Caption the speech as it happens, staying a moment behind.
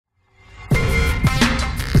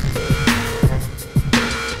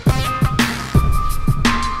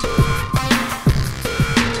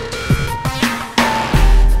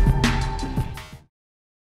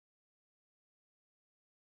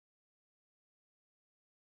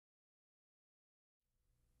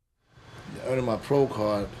earning my pro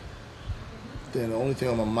card, then the only thing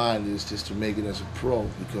on my mind is just to make it as a pro,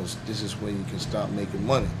 because this is when you can start making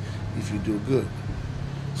money if you do good.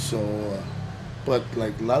 So, but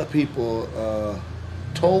like a lot of people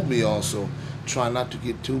told me also, try not to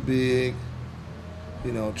get too big.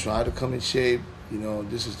 Try to come in shape.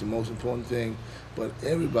 This is the most important thing. But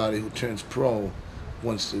everybody who turns pro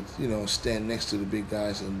wants to, stand next to the big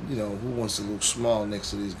guys, and who wants to look small next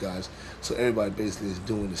to these guys. So everybody basically is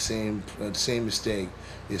doing the same mistake,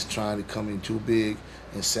 is trying to come in too big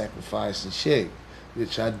and sacrifice in shape,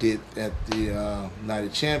 which I did at the Night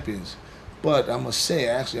of Champions. But I must say,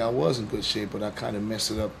 actually, I was in good shape, but I kind of messed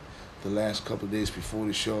it up the last couple of days before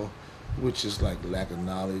the show, which is like lack of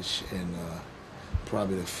knowledge and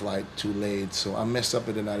probably the flight too late. So I messed up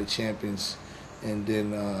at the Night of Champions, and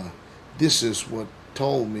then this is what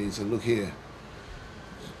told me, said, look here,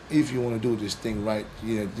 if you want to do this thing right,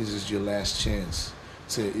 this is your last chance.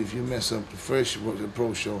 Say, if you mess up the first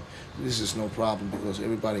pro show, this is no problem, because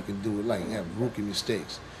everybody can do it. Like, have rookie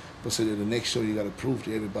mistakes. But so that the next show, you got to prove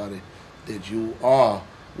to everybody that you are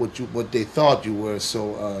what they thought you were.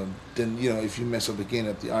 So then, if you mess up again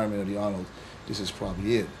at the Ironman or the Arnold, this is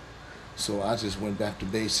probably it. So I just went back to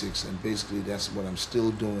basics, and basically that's what I'm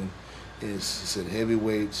still doing, is said heavy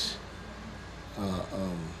weights,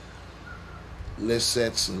 less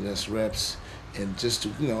sets and less reps, and just to,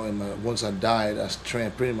 once I diet, I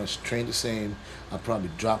pretty much train the same. I probably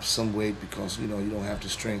drop some weight because, you don't have the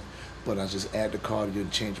strength, but I just add the cardio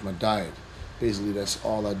and change my diet. Basically, that's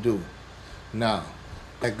all I do. Now,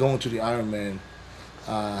 like going to the Ironman,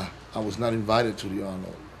 I was not invited to the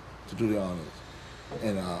Arnold, to do the Arnold,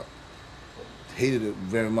 and hated it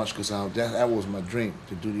very much, because that was my dream,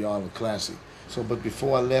 to do the Arnold Classic. So, but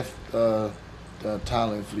before I left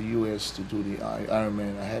Thailand for the U.S. to do the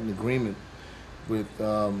Ironman, I had an agreement with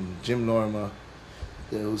Jim Lorimer,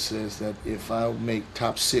 who says that if I make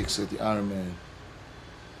top 6 at the Ironman,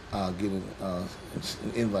 I'll get an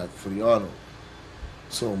invite for the Arnold.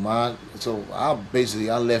 So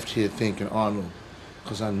I left here thinking Arnold,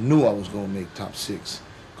 because I knew I was going to make top 6.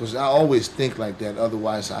 Because I always think like that,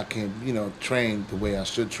 otherwise I can't, train the way I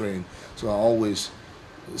should train. So I always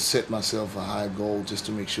set myself a high goal just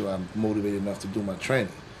to make sure I'm motivated enough to do my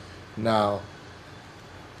training. Now,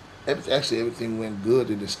 actually everything went good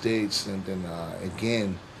in the States, and then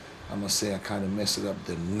again, I must say I kind of messed it up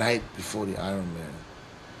the night before the Ironman,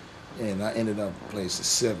 and I ended up placing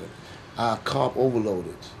 7th. I carb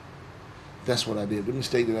overloaded. That's what I did. The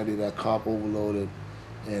mistake that I did, I carb overloaded,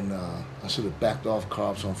 and I should have backed off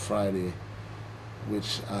carbs on Friday,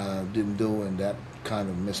 which I didn't do, and that kind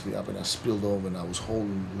of messed me up, and I spilled over, and I was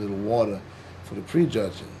holding a little water for the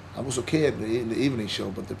pre-judging. I was okay at the evening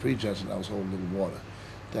show, but the pre-judging, I was holding a little water.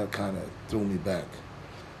 That kind of threw me back.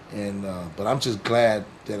 And but I'm just glad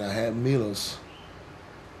that I had Milos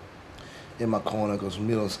in my corner, because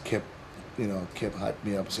Milos kept hyping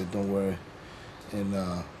me up and said, don't worry. And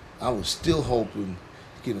I was still hoping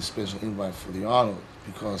to get a special invite for the Arnold,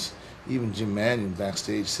 because even Jim Mannion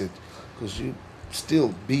backstage said, because you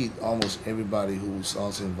still beat almost everybody who's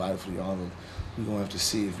also invited for the Arnold, we're going to have to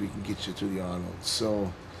see if we can get you to the Arnold.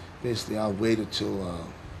 So basically I waited till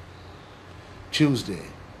Tuesday,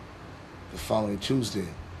 the following Tuesday.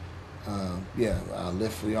 I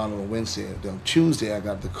left for the Arnold on Wednesday. On Tuesday I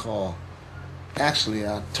got the call. Actually,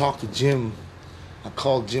 I talked to Jim. I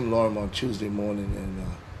called Jim Lorimer on Tuesday morning, and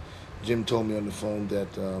Jim told me on the phone that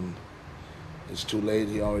it's too late.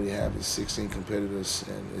 He already had his 16 competitors,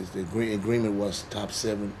 and the agreement was top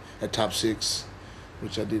 7 at top 6,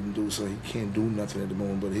 which I didn't do. So he can't do nothing at the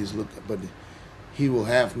moment. But he will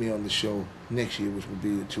have me on the show next year, which will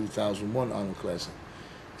be the 2001 Arnold Classic.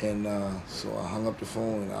 And so I hung up the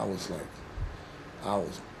phone, and I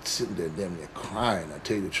was sitting there damn near crying. I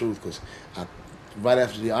tell you the truth, because right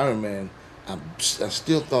after the Ironman, I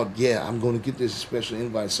still thought, I'm going to get this special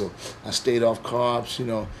invite. So I stayed off carbs,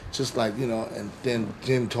 just like, and then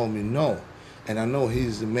Jim told me no. And I know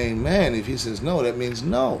he's the main man. If he says no, that means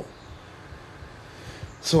no.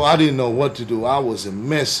 So I didn't know what to do. I was a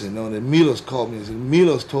mess, and then Milos called me and said,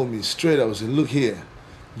 Milos told me straight up, I said, look here,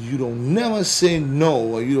 you don't never say no,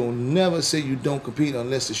 or you don't never say you don't compete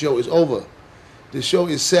unless the show is over. The show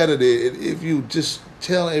is Saturday, and if you just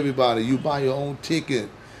tell everybody, you buy your own ticket,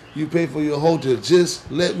 you pay for your hotel,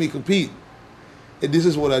 just let me compete. And this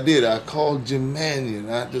is what I did. I called Jim Mannion.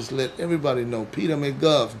 I just let everybody know, Peter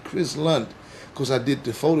McGuff, Chris Lunt, because I did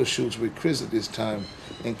the photo shoots with Chris at this time,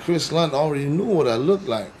 and Chris Lunt already knew what I looked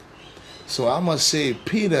like. So I must say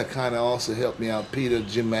Peter kind of also helped me out.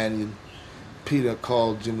 Jim Mannion. Peter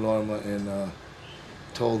called Jim Lorimer and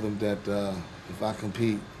told him that if I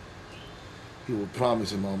compete, he would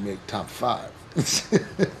promise him I'll make top 5.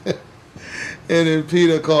 And then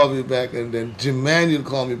Peter called me back, and then Jim Manuel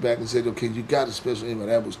called me back and said, okay, you got a special invite.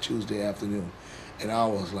 That was Tuesday afternoon. And I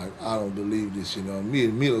was like, I don't believe this, you know. Me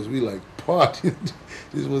and Milos, we like partying.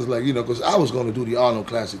 This was like, you know, because I was going to do the Arnold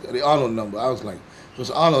Classic, the Arnold number. I was like,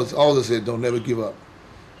 because Arnold always said, don't never give up.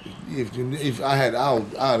 If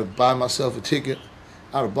I would buy myself a ticket.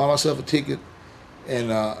 I would buy myself a ticket,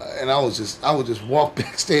 and I would just walk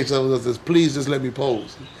backstage. I was just, please just let me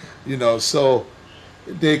pose, you know. So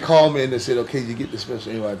they called me and they said, okay, you get the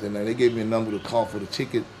special invite. And they gave me a number to call for the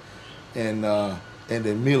ticket, and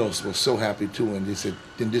then Milos was so happy too. And they said,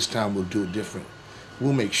 then this time we'll do it different.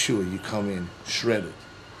 We'll make sure you come in shredded.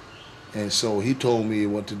 And so he told me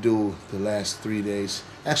what to do the last 3 days.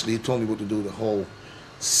 Actually, he told me what to do the whole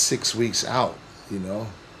 6 weeks out, you know.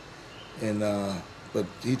 And but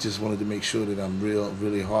he just wanted to make sure that I'm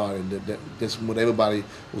really hard, and that's what everybody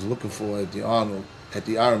was looking for at the Arnold, at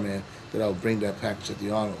the Ironman, that I would bring that package at the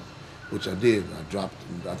Arnold, which I did. I dropped,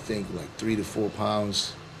 I think, like 3 to 4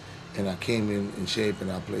 pounds, and I came in shape, and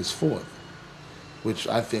I placed 4th, which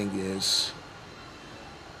I think is,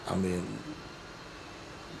 I mean,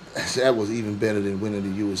 that was even better than winning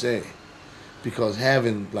the USA, because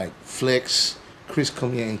having like Flex, Chris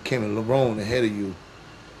Cormier, and Kevin Levrone ahead of you,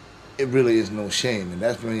 it really is no shame. And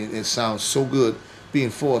that's when it sounds so good being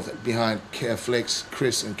 4th behind Flex,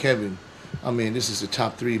 Chris, and Kevin. I mean, this is the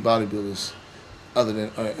top 3 bodybuilders other than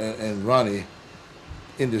and Ronnie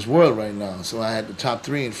in this world right now. So I had the top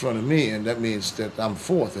 3 in front of me, and that means that I'm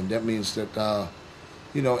 4th, and that means that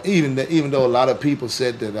you know, even though a lot of people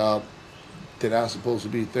said that that I was supposed to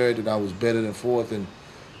be 3rd, that I was better than 4th, and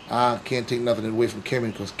I can't take nothing away from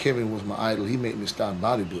Kevin, because Kevin was my idol. He made me start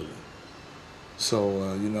bodybuilding.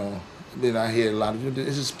 So you know, then I hear a lot of,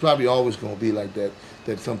 this is probably always going to be like that.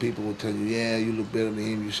 That some people will tell you, yeah, you look better than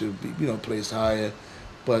him, you should be, you know, placed higher.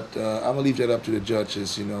 But I'm gonna leave that up to the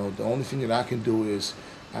judges. You know, the only thing that I can do is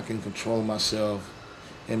I can control myself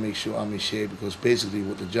and make sure I'm in shape, because basically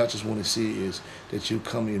what the judges want to see is that you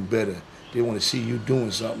come in better. They want to see you doing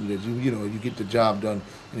something that you know, you get the job done.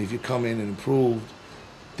 And if you come in and improve,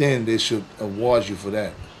 then they should award you for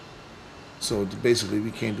that. So basically, we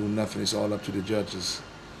can't do nothing. It's all up to the judges.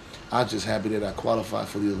 I'm just happy that I qualified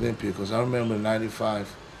for the Olympia, because I remember in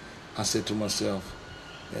 '95, I said to myself,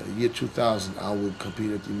 in the year 2000, I would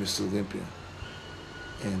compete at the Mr. Olympia.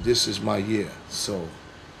 And this is my year. So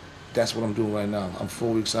that's what I'm doing right now. I'm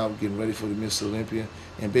 4 weeks out getting ready for the Mr. Olympia.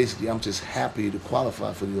 And basically, I'm just happy to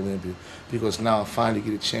qualify for the Olympia, because now I finally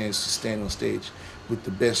get a chance to stand on stage with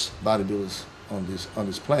the best bodybuilders on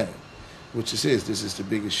this planet, which this is the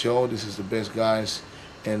biggest show. This is the best guys.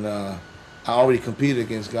 And I already competed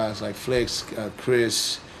against guys like Flex,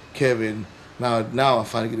 Chris, Kevin. Now I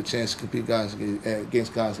finally get a chance to compete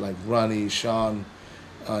against guys like Ronnie, Sean,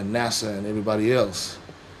 NASA, and everybody else.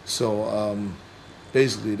 So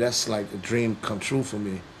basically, that's like a dream come true for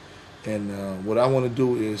me. And what I want to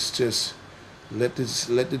do is just let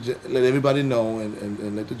everybody know,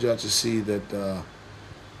 and let the judges see that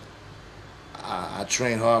I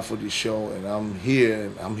train hard for this show, and I'm here,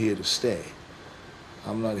 and I'm here to stay.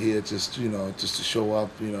 I'm not here just, you know, just to show up,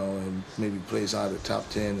 you know, and maybe place out of the top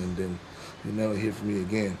 10, and then you never hear from me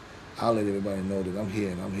again. I'll let everybody know that I'm here,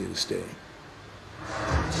 and I'm here to stay.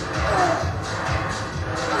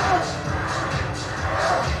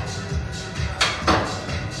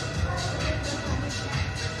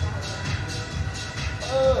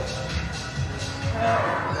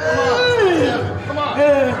 Come on.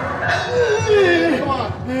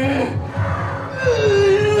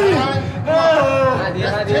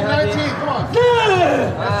 10, 19, come on. 20,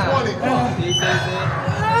 come on.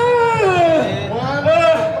 1,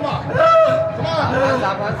 come on. Come on.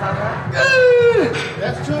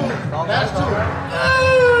 That's 2. That's 2.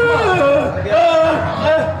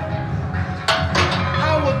 I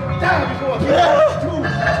would die before I 2.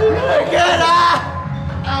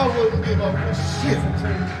 I wouldn't give up a shit.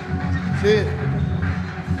 See?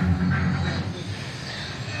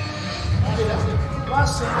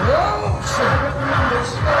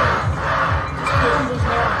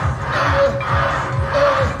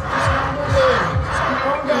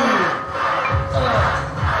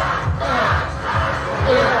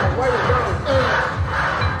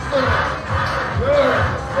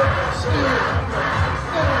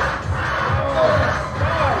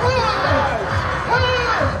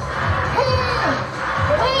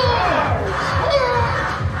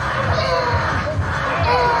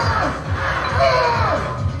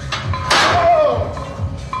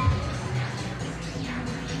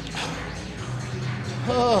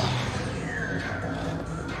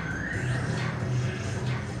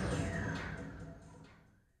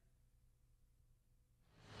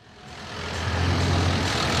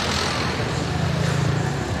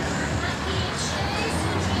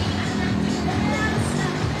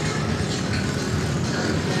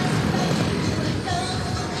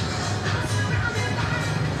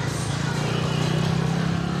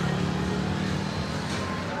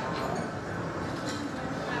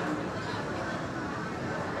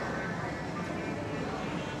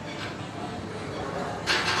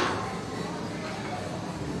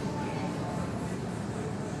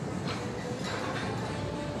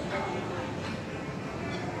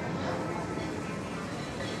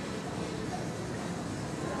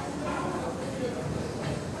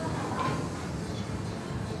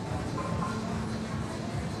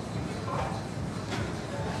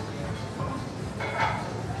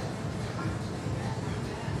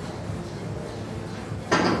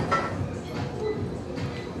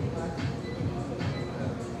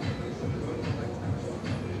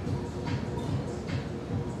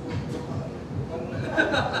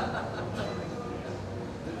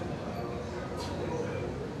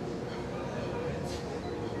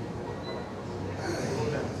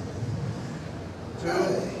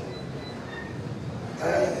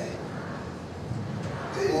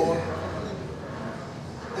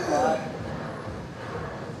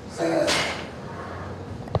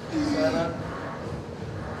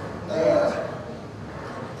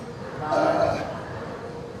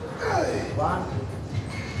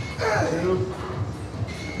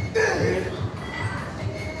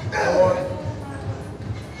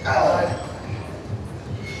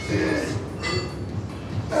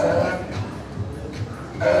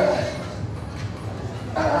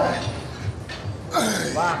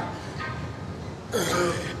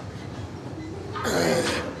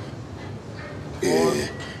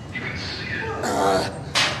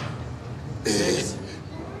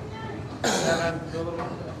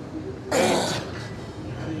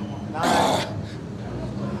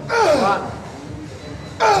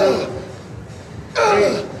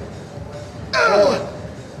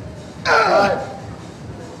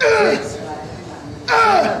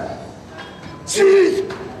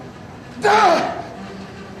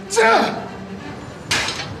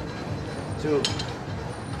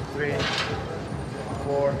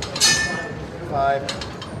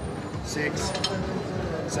 6,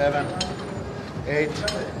 7, 8,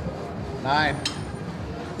 9,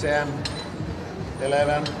 10,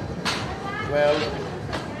 11, 12,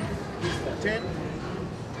 13.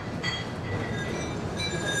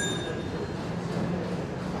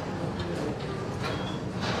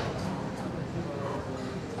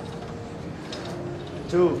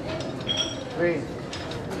 Two, 3,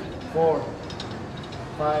 4,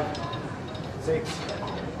 5, 6,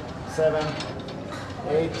 7,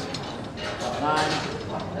 8, 9,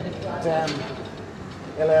 10,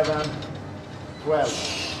 11, 12.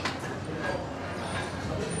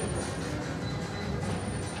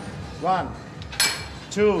 1,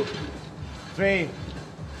 2, 3,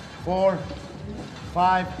 4,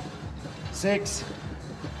 5, 6,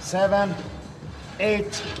 7,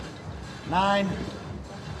 8, 9,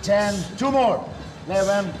 10, 2 more,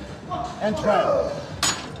 11 and 12.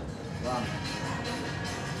 1,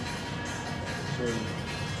 2,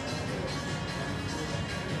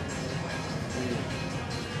 3,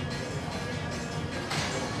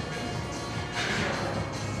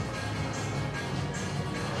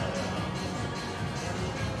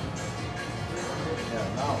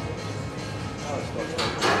 4. Now it's good.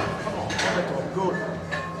 Come on, good.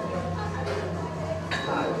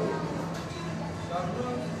 5,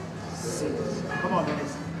 6. Come on,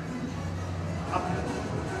 Dennis. Up.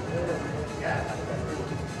 Yeah.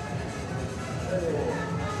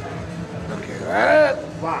 Okay, right.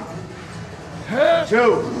 1, 2.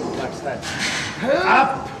 That's that.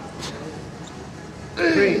 Up.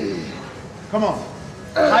 3. Come on.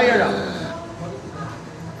 Higher up.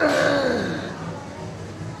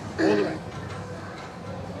 All the way.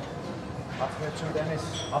 Up here too, Dennis.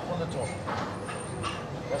 Up on the top.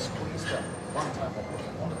 Just squeeze them. One time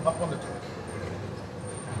up on the top.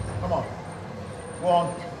 Come on. Go on.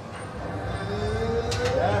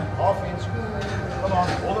 Yeah, half inch. Come on,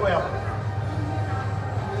 all the way up.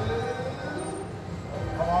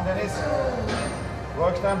 Come on, Dennis.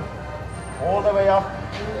 Work them. All the way up.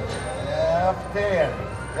 Yeah, up there.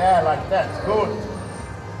 Yeah, like that. Good.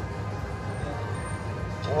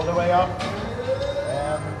 All the way up.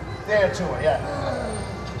 And there too, yeah.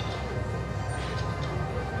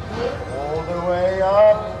 All the way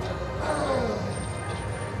up.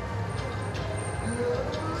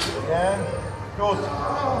 Yeah, good.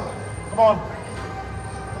 Come on.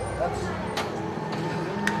 That's...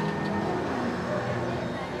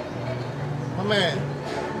 My man.